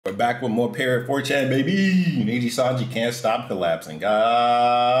We're back with more Parrot 4chan, baby. Nijisanji can't stop collapsing.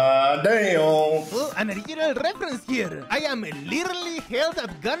 God damn. Oh, an original reference here. I am literally held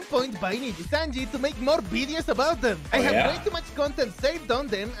at gunpoint by Nijisanji to make more videos about them. I have way too much content saved on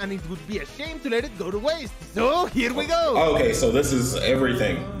them, and it would be a shame to let it go to waste. So here we go. Okay, so this is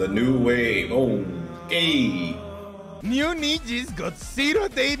everything. The new wave. Okay. New Nijis got zero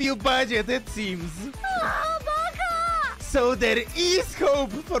debut budget, it seems. So there is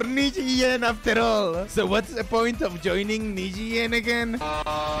hope for Nijiyen after all. So what's the point of joining Nijiyen again?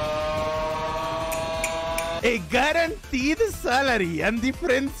 A guaranteed salary and the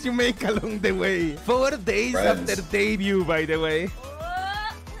friends you make along the way. 4 days after debut, by the way.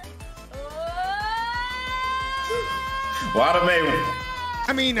 What a man.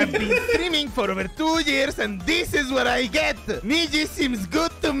 I mean, I've been streaming for over 2 years and this is what I get. Niji seems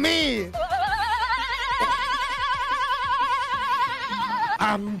good to me.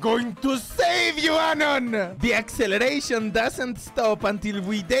 I'm going to save you, Anon! The acceleration doesn't stop until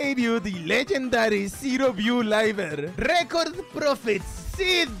we debut the legendary Zero View Liver. Record profits,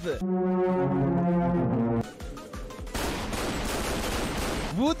 Sid!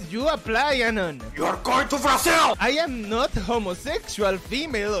 Would you apply, Anon? You're going to Brazil! I am not homosexual,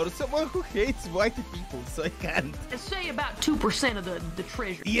 female, or someone who hates white people, so I can't. Let's say about 2% of the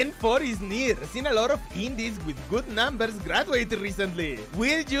treasure. EN4 is near. Seen a lot of indies with good numbers graduate recently.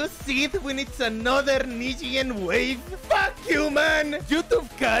 Will you see it when it's another Nijian wave? Fuck you, man! YouTube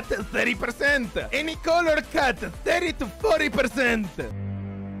cut 30%. Any color cut 30 to 40%.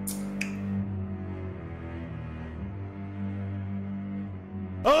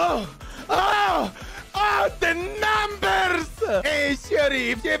 Oh, the numbers! Hey, Shuri,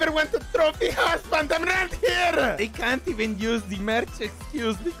 if you ever want a trophy husband, I'm right here! They can't even use the merch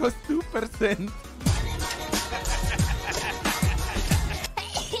excuse because 2%.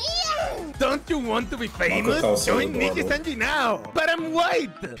 Don't you want to be famous? Join Nijisanji now! But I'm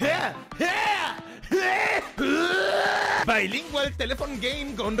white! Bilingual telephone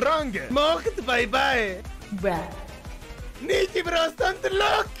game gone wrong. Mocked bye-bye. Bruh. Niji bros, don't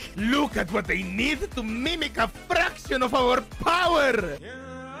look! Look at what they need to mimic a fraction of our power!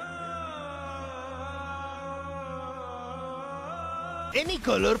 Any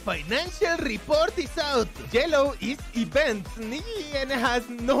color financial report is out. Yellow is events. Nijiyen has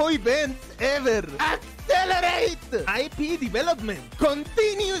no events ever. Accelerate! IP development.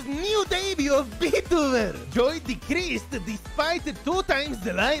 Continuous new debut of Vtuber. Joy decreased despite 2 times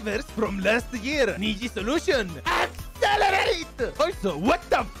the livers from last year. Niji solution. Accelerate! Also, what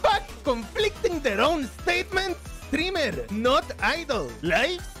the fuck? Conflicting their own statements? Streamer, not idol.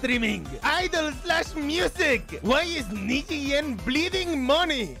 Live streaming. Idol/music. Why is Nijiyen bleeding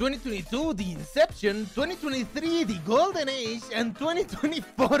money? 2022, the inception. 2023, the golden age. And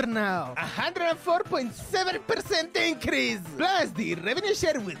 2024 now. 104.7% increase. Plus, the revenue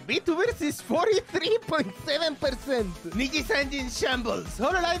share with Vtubers is 43.7%. Nijisanji in shambles.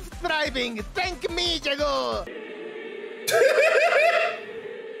 Hololive thriving. Thank me, Jago.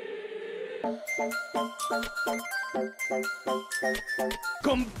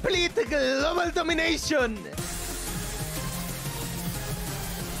 Complete global domination!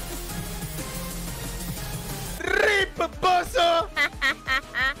 RIP, bosso!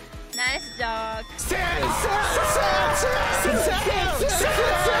 Nice joke.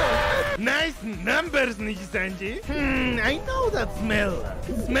 Nice numbers, Nijisanji. I know that smell.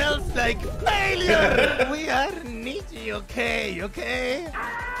 It smells like failure. We are Niji, okay?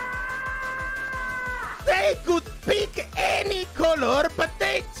 They could pick any color, but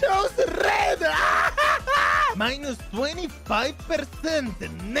they chose red! Minus 25%,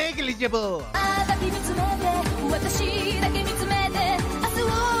 negligible!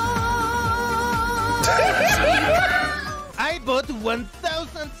 I bought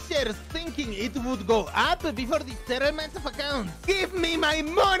 1,000 shares thinking it would go up before the settlement of accounts. Give me my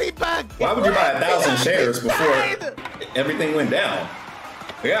money back! Why would you buy 1,000 shares before everything went down?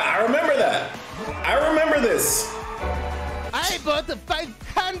 Yeah, I remember that. I remember this. I bought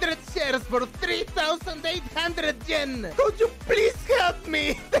 500 shares for 3,800 yen. Could you please help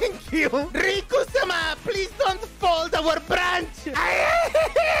me? Thank you. Riku-sama, please don't fold our branch.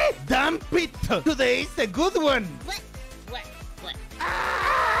 Dump it. Today is a good one. What?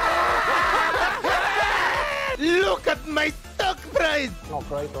 Look at my stock price. Not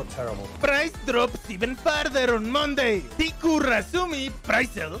great, not terrible. Price drops even further on Monday. Tiku Rasumi, price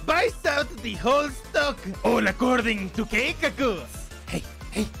sell, buys out the whole stock. All according to Keikaku. Hey,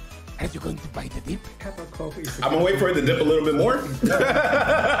 are you going to buy the dip? I'm gonna wait for it to dip a little bit more.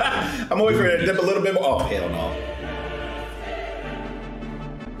 I'm gonna wait for it to dip a little bit more. Oh, hell no.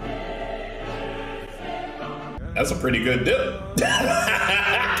 That's a pretty good dip.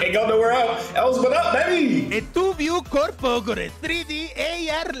 Can't go nowhere else but up, baby. A 2-view corpo con a 3D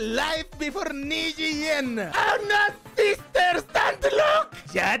AR live before Nijisanji. Oh no, sisters, don't look!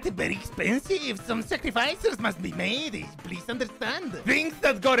 Chat, very expensive. Some sacrifices must be made. Please understand. Things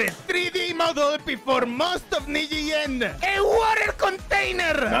that got a 3D model before most of Nijisanji. A water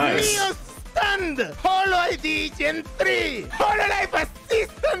container. Nice. Neo stand. Holo ID Gen 3. Hololive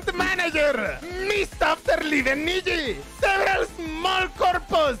Assistant Manager. Mist after leaving Niji. Several small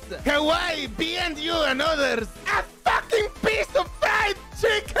corpos. Kawaii, B&U and others. A fucking piece of fried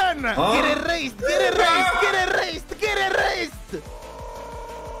chicken. Huh? Get erased, get erased, get erased, get erased.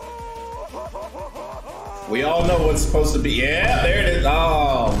 We all know what's supposed to be. Yeah, there it is.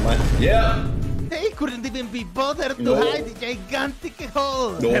 Oh, my. Yeah. They couldn't even be bothered to No. hide the gigantic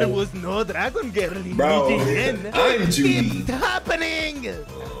hole. No. There was no dragon girl in Bro, Nijisanji. I'm It Judy. kept happening.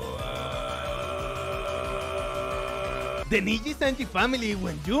 The Nijisanji family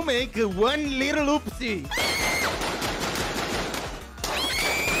when you make one little oopsie.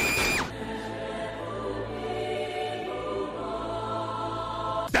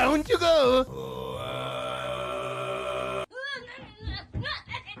 Down you go.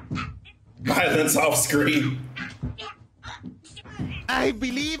 Violence off screen. I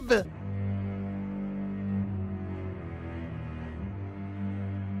believe.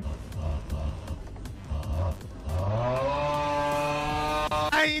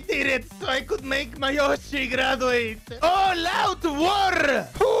 I did it so I could make my Yoshi graduate. All out war!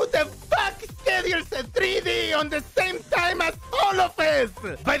 Who the fuck schedules a 3D on the same time as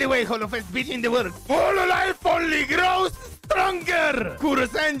Holofest? By the way, Holofest beating the works. Hololive only grows stronger!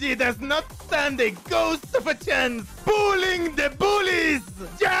 KhunShawn does not stand a ghost of a chance. Bullying the bullies!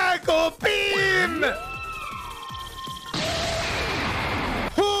 Jago Beam!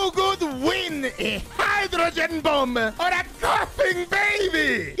 Who could win, a hydrogen bomb or a coughing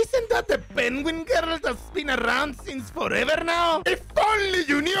baby? Isn't that the penguin girl that's been around since forever now? If only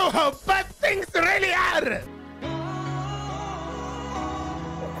you knew how bad things really are!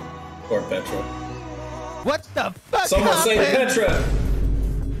 Poor Petra. What the fuck Someone happened? save Petra.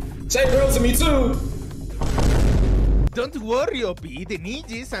 Say real to me too. Don't worry, OP. The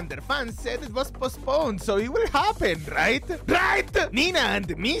Nijis and their fans said it was postponed, so it will happen, right? Right! Nina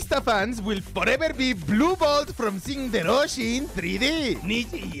and Mista fans will forever be blue-balled from seeing the Roshi in 3D.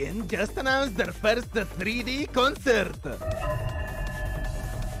 Nijisanji just announced their first 3D concert.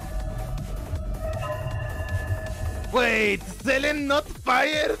 Wait, Selen not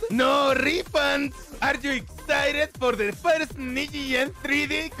fired? No refunds? Are you excited for the first Nijisanji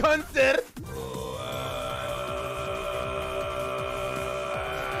 3D concert?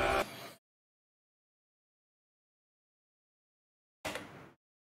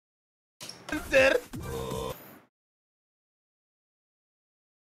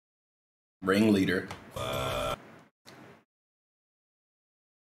 Ringleader.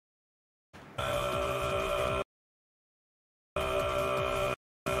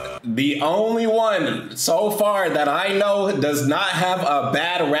 The only one so far that I know does not have a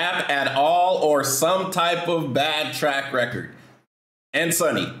bad rap at all or some type of bad track record. And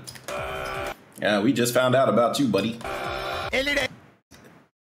Sunny. Yeah, we just found out about you, buddy.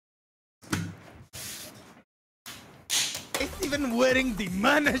 It's even wearing the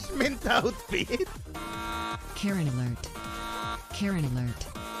management outfit. Karen alert. Karen alert.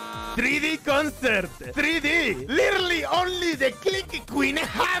 3D concert. 3D. Literally only the Click Queen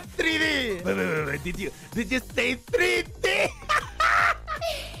have 3D. Wait, did you say 3D?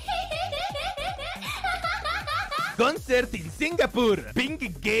 Concert in Singapore. Being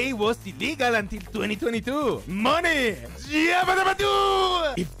gay was illegal until 2022. Money.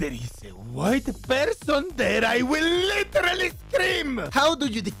 Yabba-dabba-doo! If there is a white person there, I will literally scream. How do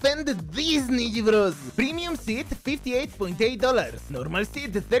you defend these Niji Bros? Premium seat $58.8. Normal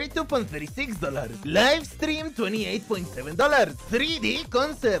seat $32.36. Live stream $28.7. 3D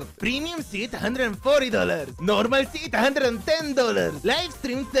concert. Premium seat $140. Normal seat $110. Live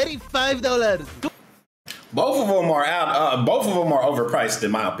stream $35. Both of them are out. Both of them are overpriced,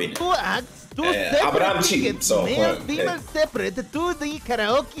 in my opinion. 2 acts, 2 but separate I'm cheap, tickets, so, male, but, female hey. separate, 2D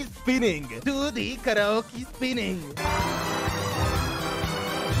karaoke spinning. 2D karaoke spinning.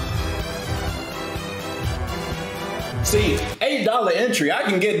 See, $8 entry, I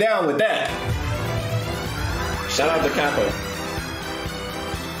can get down with that. Shout out to Capo.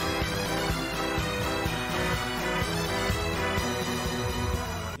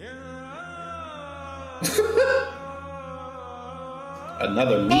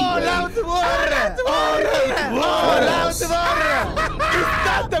 Another meat All ring. out war! All out war! All out war! Is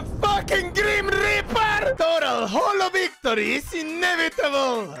that the fucking Grim Reaper? Total victory is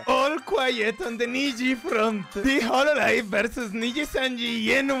inevitable! All quiet on the Niji front. The Hololive versus Nijisanji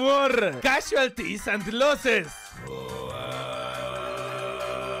Yen War. Casualties and losses.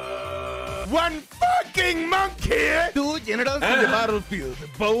 One fucking monkey! Two generals on the battlefield,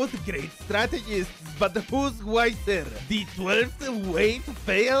 both great strategists, but who's wiser? The 12th wave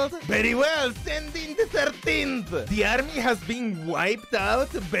failed? Very well, send in the 13th! The army has been wiped out?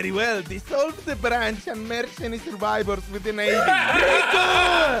 Very well, dissolve the branch and merge any survivors with the navy.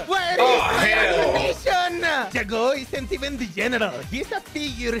 Rico! Where is my ammunition? Jago isn't even the general, he's a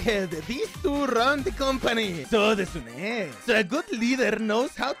figurehead. These two run the company. So Desune. So a good leader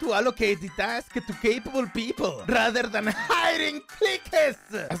knows how to allocate the task to capable people, rather than hiring cliques.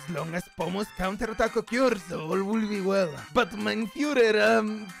 As long as Pomo's counterattack occurs, all will be well. But mein Führer,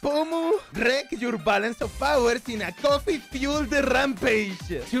 Pomo, wreck your balance of powers in a coffee-fueled rampage.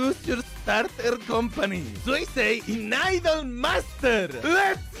 Choose your starter company. So I say, in Idol Master.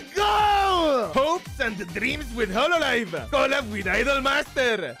 Let's go! Hopes and dreams with Hololive. Collab with Idol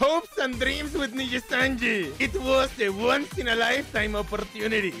Master. Hopes and dreams with Nijisanji. It was a once-in-a-lifetime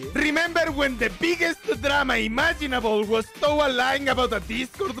opportunity. Remember when the biggest drama imaginable was Toa lying about a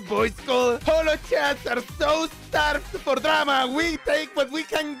Discord voice call? Holo chats are so starved for drama. We take what we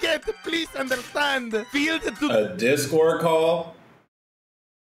can get. Please understand. Field to a Discord call?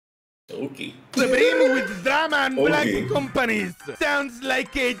 Okay. The brim with drama and black companies. Sounds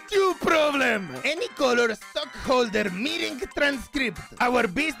like a Jew problem. Any color stockholder meeting transcript. Our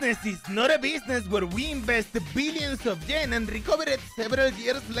business is not a business where we invest billions of yen and recover it several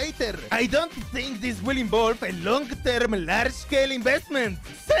years later. I don't think this will involve a long-term, large-scale investment.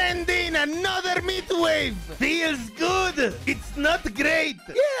 Send in another midwave. Feels good. It's not great.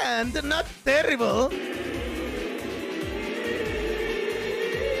 Yeah, and not terrible.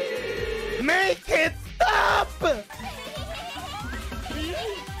 Make it stop!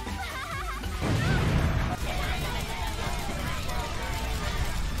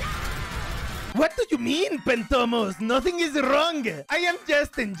 What do you mean, Pentomos? Nothing is wrong. I am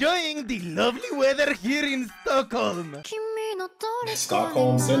just enjoying the lovely weather here in Stockholm.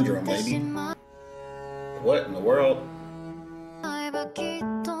 Stockholm Syndrome, baby. What in the world?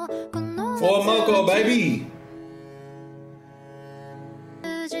 For Moko, baby!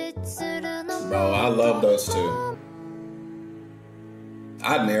 Bro, I love those two.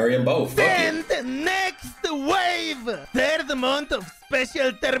 I'd marry them both. Send next wave! Third month of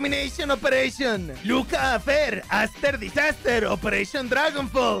special termination operation. Luca Affair, Aster Disaster, Operation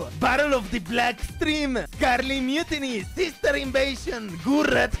Dragonfall, Battle of the Black Stream, Scarly Mutiny, Sister Invasion,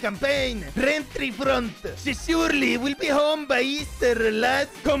 Gurrat Campaign, Rentry Front. She surely will be home by Easter, lads.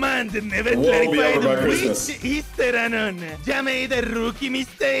 Command never clarified which Easter anon. Ya made a rookie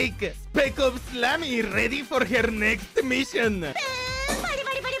mistake. Spec Ops Slammy ready for her next mission.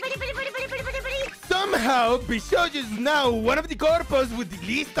 Somehow, Bishojo is now one of the corpus with the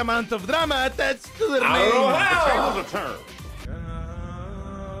least amount of drama attached to their name.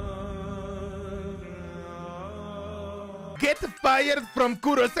 Get fired from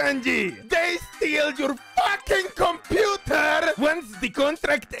Kurosanji! They steal your fucking computer! Once the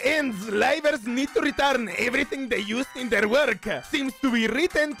contract ends, livers need to return everything they used in their work. Seems to be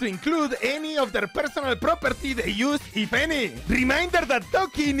written to include any of their personal property they used, if any. Reminder that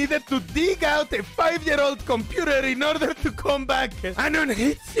Toki needed to dig out a 5-year-old computer in order to come back. And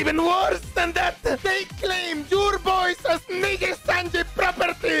it's even worse than that. They claim your boys as Nijisanji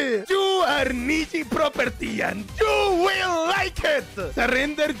property. You are Niji property and you will like it!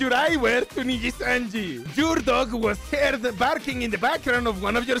 Surrender your eyewear to Nijisanji. Your dog was heard barking in the background of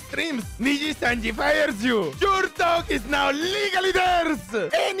one of your streams. Nijisanji fires you. Your dog is now legally theirs!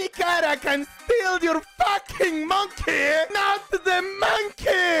 Any Kara can steal your fucking monkey, not the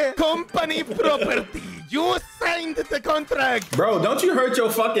monkey! Company property. You signed the contract. Bro, don't you hurt your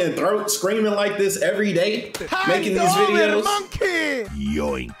fucking throat screaming like this every day? Making these videos? Monkey!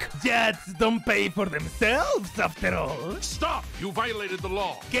 Yoink. Jets don't pay for themselves after all. Stop! You violated the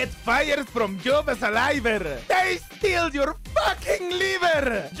law. Get fired from job as a liver. They steal your fucking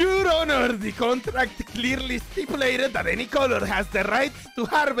liver. Your Honor, the contract clearly stipulated that any color has the right to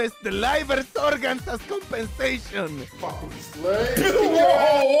harvest the liver's organs as compensation. Fucking slave.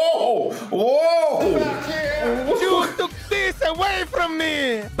 Whoa! Whoa! You took this away from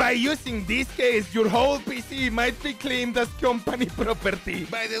me! By using this case, your whole PC might be claimed as company property.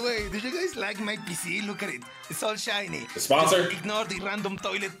 By the way, do you guys like my PC? Look at it. It's all shiny. The sponsor? Just ignore the random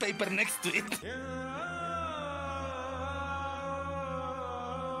toilet paper next to it.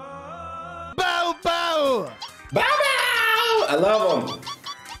 Bow bow! Bow bow! I love them.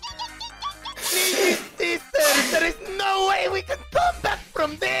 Sister, there is we can come back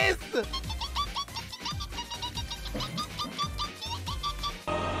from this.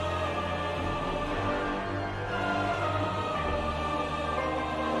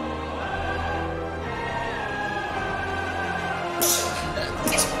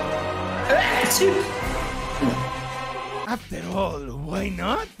 After all, why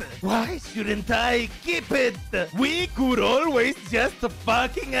not? Why shouldn't I keep it? We could always just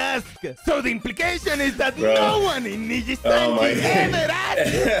fucking ask. So the implication is that no one in Nijisanji ever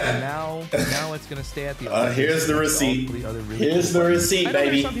asked. Now it's gonna stay at the. Here's the receipt. Here's the receipt, I know baby.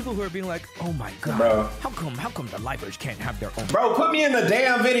 there's some people who are being like, "Oh my god, Bro. how come the lifers can't have their own?" Bro, put me in the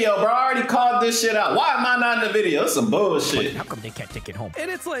damn video, bro. I already called this shit out. Why am I not in the video? It's some bullshit. How come they can't take it home?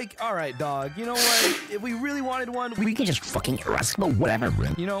 And it's like, all right, dog. You know what? If we really wanted one, we can just fucking ask for whatever.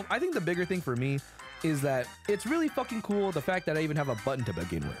 You know, I think the bigger thing for me is that it's really fucking cool the fact that I even have a button to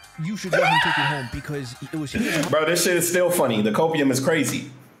begin with. You should let him take it home because it was his Bro, this shit is still funny. The copium is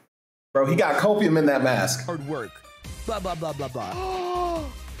crazy. Bro, he got copium in that mask. hard work. Blah blah blah blah blah.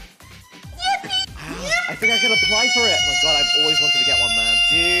 I think I can apply for it. Oh my god, I've always wanted to get one, man.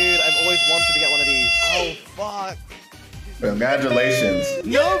 Dude, I've always wanted to get one of these. Oh, fuck. Congratulations.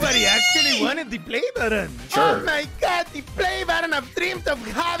 Nobody actually wanted the play button. Sure. Oh my god, the play button I've dreamed of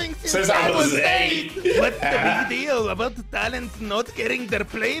having since I was 8. What's the big deal about the talents not getting their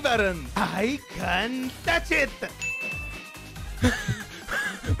play button? I can touch it.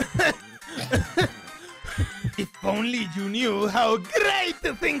 If only you knew how great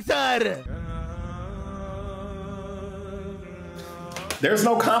things are. There's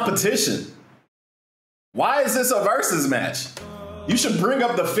no competition. Why is this a versus match? You should bring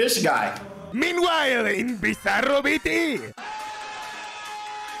up the fish guy. Meanwhile, in Bizarro BT.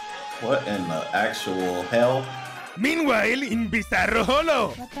 What in the actual hell? Meanwhile, in Bizarro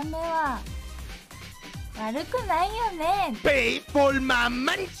Holo. 渡辺は悪くないよね。 Pay for my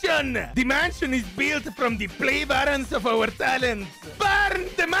mansion! The mansion is built from the play buttons of our talents. Burn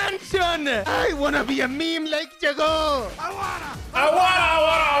the mansion! I wanna be a meme like Jago! I wanna!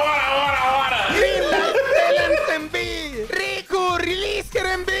 Green light talents MB! Riku, release her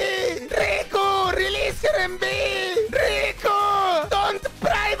MB! Riku, release her MB! Riku! Don't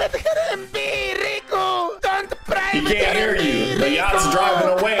private her MB! Riku! Don't private He can't hear her you. MB! The yacht's driving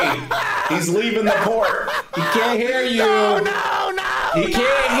away. He's leaving the port. He can't hear you. No! He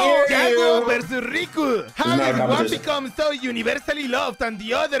can't hear Jago you. versus Riku. How not a did one competition. become so universally loved and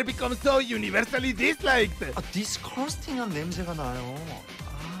the other become so universally disliked? 디스커스팅한 냄새가 나요.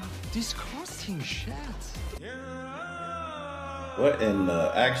 디스커스팅 쉣. What in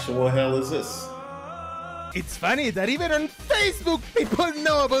the actual hell is this? It's funny that even on Facebook people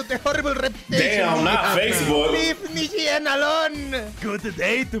know about the horrible reputation. Damn, not Facebook. Leave Nijian alone. Good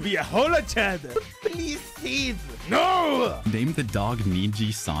day to be a holochad. Please cease. No! Name the dog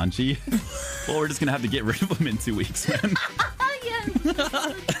Nijisanji? Well, we're just gonna have to get rid of him in 2 weeks, man. Yeah.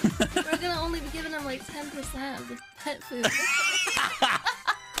 We're gonna only be giving them like 10% of the pet food.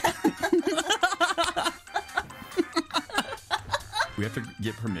 We have to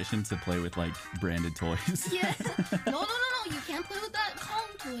get permission to play with, like, branded toys. Yeah. No. You can't play with that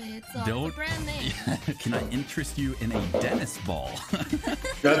Kong toy. It's the Don't. brand name. Can I interest you in a tennis ball?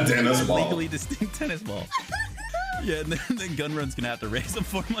 A tennis ball. Legally distinct tennis ball. Yeah, and then Gunrun's gonna have to raise them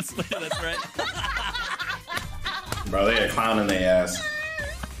 4 months later, that's right. Bro, they are clowning their ass.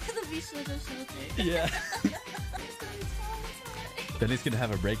 The beach was a shelter. Yeah. Then he's gonna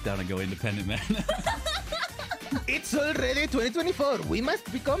have a breakdown and go independent, man. It's already 2024. We must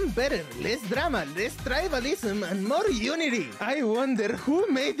become better. Less drama, less tribalism, and more unity. I wonder who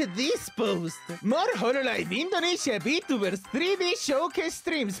made this post. More HoloLive Indonesia Vtubers 3D showcase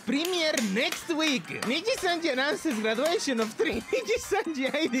streams premiere next week. Nijisanji announces graduation of 3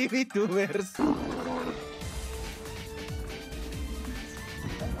 Nijisanji ID Vtubers.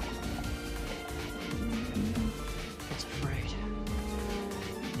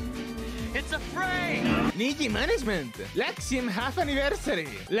 It's afraid! Niji Management, Lakshim half anniversary.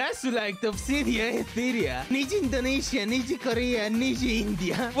 Last liked Obsidia Etheria, Niji Indonesia, Niji Korea, Niji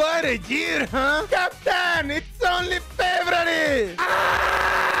India. What a year, huh? Captain, it's only February!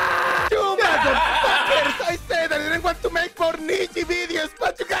 Ah! You motherfuckers! I said I didn't want to make more Niji videos,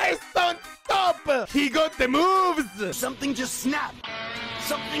 but you guys don't stop! He got the moves! Something just snapped.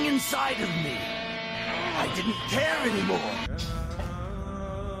 Something inside of me. I didn't care anymore.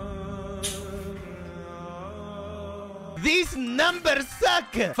 These numbers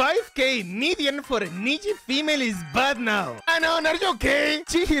suck. 5K median for a Niji female is bad now. Anon, are you okay?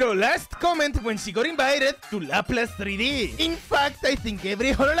 Chihiro last comment when she got invited to Laplace 3D. In fact, I think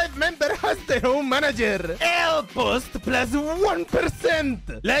every Hololive member has their own manager. L post plus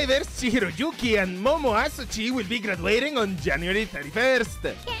 1%. Livers Chihiro Yuki and Momo Asuchi will be graduating on January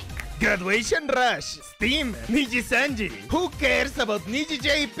 31st. Graduation rush. Steam. Nijisanji. Who cares about Niji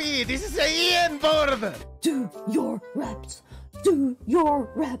JP? This is a Ian board. Do your reps. Do your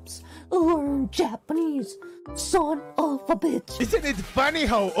reps. Learn Japanese. Son of a bitch. Isn't it funny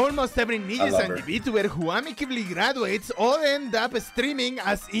how almost every Nijisanji VTuber who amicably graduates all end up streaming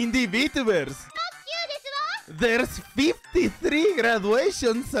as indie VTubers? There's 53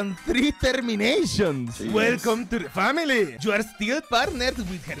 graduations and 3 terminations. Jeez. Welcome to the family. You are still partnered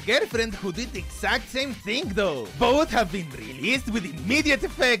with her girlfriend who did the exact same thing though. Both have been released with immediate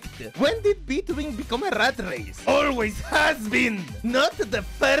effect. When did VTubing become a rat race? Always has been. Not the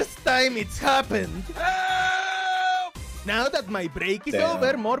first time it's happened. Now that my break is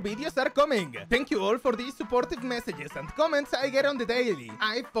over, more videos are coming. Thank you all for these supportive messages and comments I get on the daily.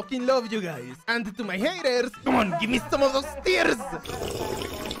 I fucking love you guys. And to my haters, come on, give me some of those tears.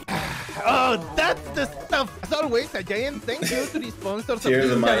 Oh, that's the stuff. As always, a giant thank you to the sponsors Tears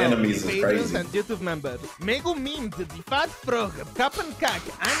of of my channel, enemies is patrons crazy. and YouTube members. Megu Mimed, The Fat Frog, Cap and Cack,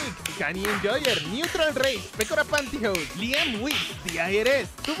 Anix, Kanye Enjoyer, Neutral Race, Pecora Pantyhose, Liam Wick, The IRS,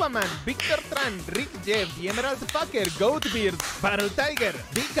 Superman, Victor Tran, Rick Jeff, The Emerald Fucker, Goatbeard, Battle Tiger,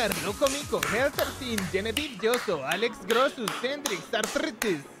 Vicar, Loco Mico, Helter Scene, Genevieve Joso, Alex Grossus, Hendrix,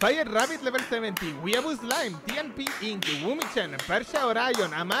 Arthritis, Fire Rabbit Level 70, Weeaboo Slime, TNP Inc., Wumichan, Persha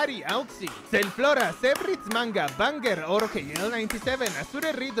Orion, Amari, Auxi, Selflora, Sebritz Manga, Banger, ORKL97,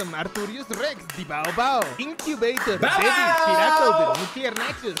 Azure Rhythm, Arturius Rex, The Bao Bao, Incubator, Baby, Chiraco, The Nuclear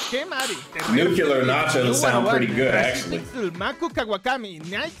Nachos, Kemari, Nuclear Nachos sound pretty good, actually. Pixel, Maku Kawakami,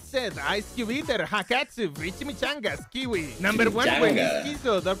 Nike Said, Ice Cube Eater, Hakatsu, Richimichangas, Kiwi, Number 1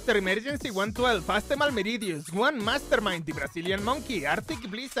 Skizo, Dr. Emergency 112, Fastemal Meridius, One Mastermind, The Brazilian Monkey, Arctic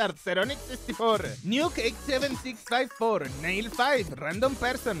Blizzard, Ceronic 64, Nuke 87654, Nail 5, Random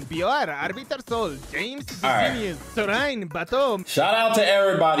Person, Bioar, Arbiter Soul, James Genius, Sorain, Bato. Shout out to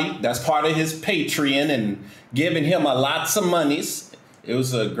everybody that's part of his Patreon and giving him a lots of monies. It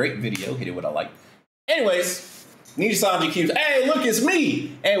was a great video. Hit it with a like. Anyways, Nijisanji keeps, hey, look, it's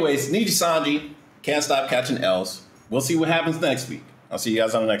me. Anyways, Nijisanji can't stop catching L's. We'll see what happens next week. I'll see you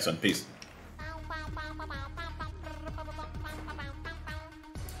guys on the next one. Peace.